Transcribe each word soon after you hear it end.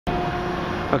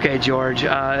Okay, George.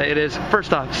 It is,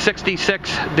 first off,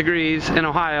 66 degrees in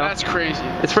Ohio. That's crazy.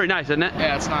 It's pretty nice, isn't it?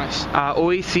 Yeah, it's nice.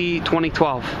 OAC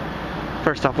 2012.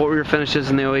 First off, what were your finishes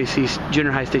in the OAC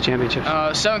Junior High State Championship?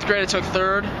 7th grade I took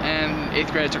 3rd, and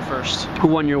 8th grade I took 1st. Who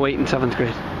won your weight in 7th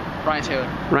grade? Ryan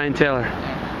Taylor. Ryan Taylor.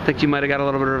 Yeah. I think you might have got a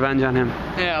little bit of revenge on him.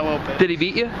 Yeah, a little bit. Did he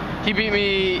beat you? He beat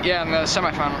me, yeah, in the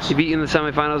semifinals. He beat you in the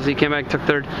semifinals, and you came back and took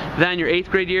 3rd. Then your 8th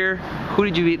grade year, who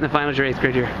did you beat in the finals your 8th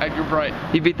grade year? You're right.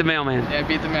 You beat the mailman. Yeah, I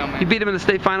beat the mailman. You beat him in the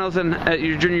state finals and at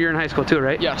your junior year in high school too,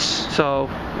 right? Yes. So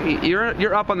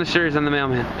you're up on the series on the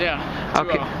mailman. Yeah. 2-0.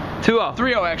 Okay. 2-0.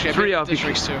 3-0 actually. 3-0.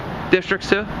 Districts too. Districts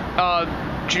too?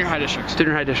 Junior high districts.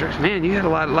 Junior high districts. Man, you had a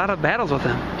lot of battles with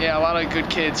them. Yeah, a lot of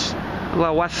good kids. A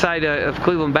lot of west side of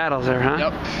Cleveland battles there, huh?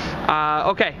 Yep.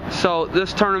 Okay, so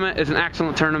this tournament is an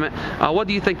excellent tournament. What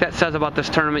do you think that says about this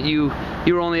tournament? You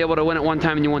were only able to win it one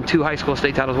time and you won 2 high school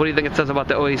state titles. What do you think it says about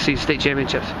the OAC state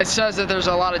championships? It says that there's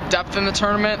a lot of depth in the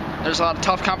tournament. There's a lot of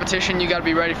tough competition. You got to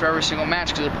be ready for every single match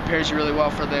because it prepares you really well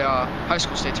for the high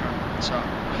school state tournament. So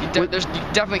you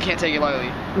definitely can't take it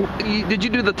lightly. Did you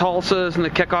do the Tulsas and the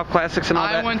kickoff classics and all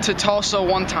that? I went to Tulsa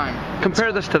one time.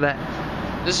 Compare this to that.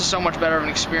 This is so much better of an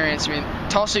experience. I mean,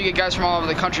 Tulsa, you get guys from all over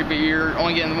the country, but you're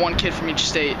only getting one kid from each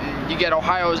state. And you get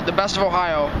the best of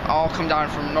Ohio, all come down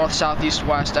from north, south, east,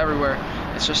 west, everywhere.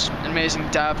 It's just amazing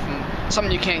depth and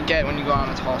something you can't get when you go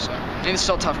out to Tulsa. I mean, it's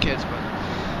still tough kids,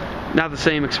 but not the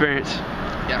same experience.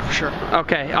 Yeah, for sure.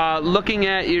 Okay, looking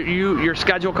at your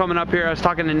schedule coming up here, I was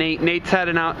talking to Nate. Nate's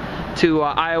heading out to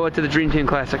Iowa to the Dream Team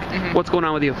Classic. Mm-hmm. What's going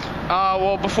on with you?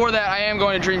 Well, before that, I am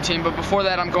going to Dream Team, but before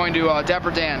that, I'm going to Dapper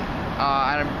Dan.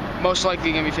 And I'm most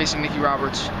likely going to be facing Nikki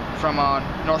Roberts from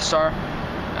North Star.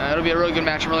 It'll be a really good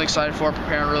match. I'm really excited for it,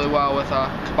 preparing really well with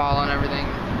Kabbalah and everything.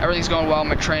 Everything's going well.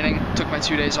 My training, took my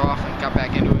 2 days off and got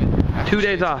back into it. 2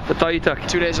 days off, that's all you took?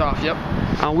 2 days off, yep.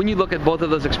 When you look at both of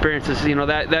those experiences, you know,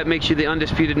 that makes you the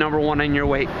undisputed #1 in your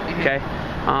weight, okay?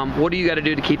 What do you got to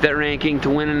do to keep that ranking, to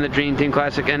win in the Dream Team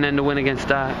Classic, and then to win against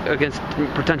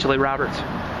potentially Roberts?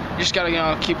 You just got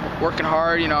to, keep working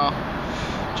hard,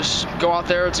 just go out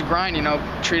there. It's a grind,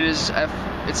 treat it as if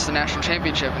it's the national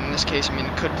championship. And in this case,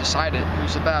 it could decide it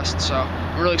who's the best. So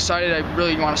I'm really excited. I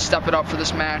really want to step it up for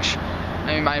this match.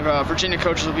 I mean, my Virginia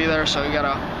coaches will be there, so you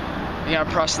gotta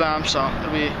press them. So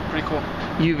it'll be pretty cool.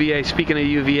 UVA. Speaking of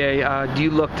UVA, do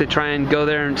you look to try and go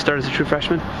there and start as a true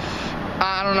freshman?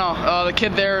 I don't know. The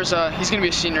kid there he's gonna be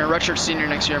a senior, redshirt senior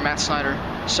next year, Matt Snyder.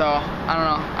 So I don't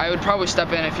know. I would probably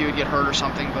step in if he would get hurt or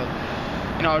something, but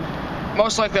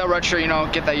most likely I'll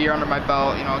redshirt, get that year under my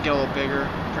belt, get a little bigger.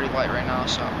 Pretty light right now,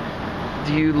 so.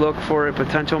 Do you look for a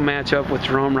potential matchup with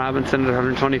Jerome Robinson at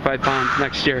 125 pounds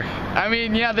next year? I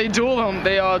mean, yeah, they duel them.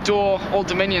 They duel Old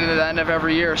Dominion at the end of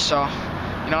every year, so,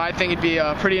 I think it'd be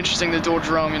pretty interesting to duel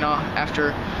Jerome,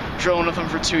 after drilling with him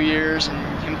for 2 years and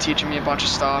him teaching me a bunch of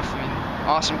stuff. I mean,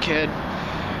 awesome kid.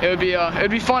 It'd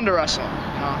be fun to wrestle,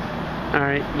 All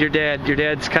right, your dad's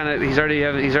he's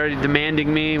already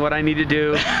demanding me what I need to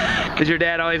do. Is your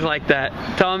dad always like that?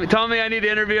 Tell me I need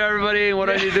to interview everybody and what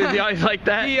I need to do. Is he always like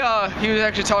that? He was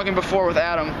actually talking before with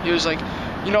Adam. He was like,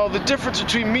 the difference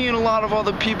between me and a lot of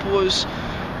other people is,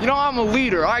 I'm a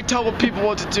leader. I tell people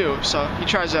what to do. So he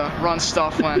tries to run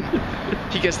stuff when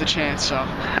he gets the chance. So. All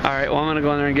right, well, I'm gonna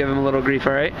go in there and give him a little grief.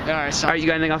 All right. All right. All right, you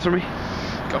got anything else for me?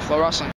 Go Flow Wrestling.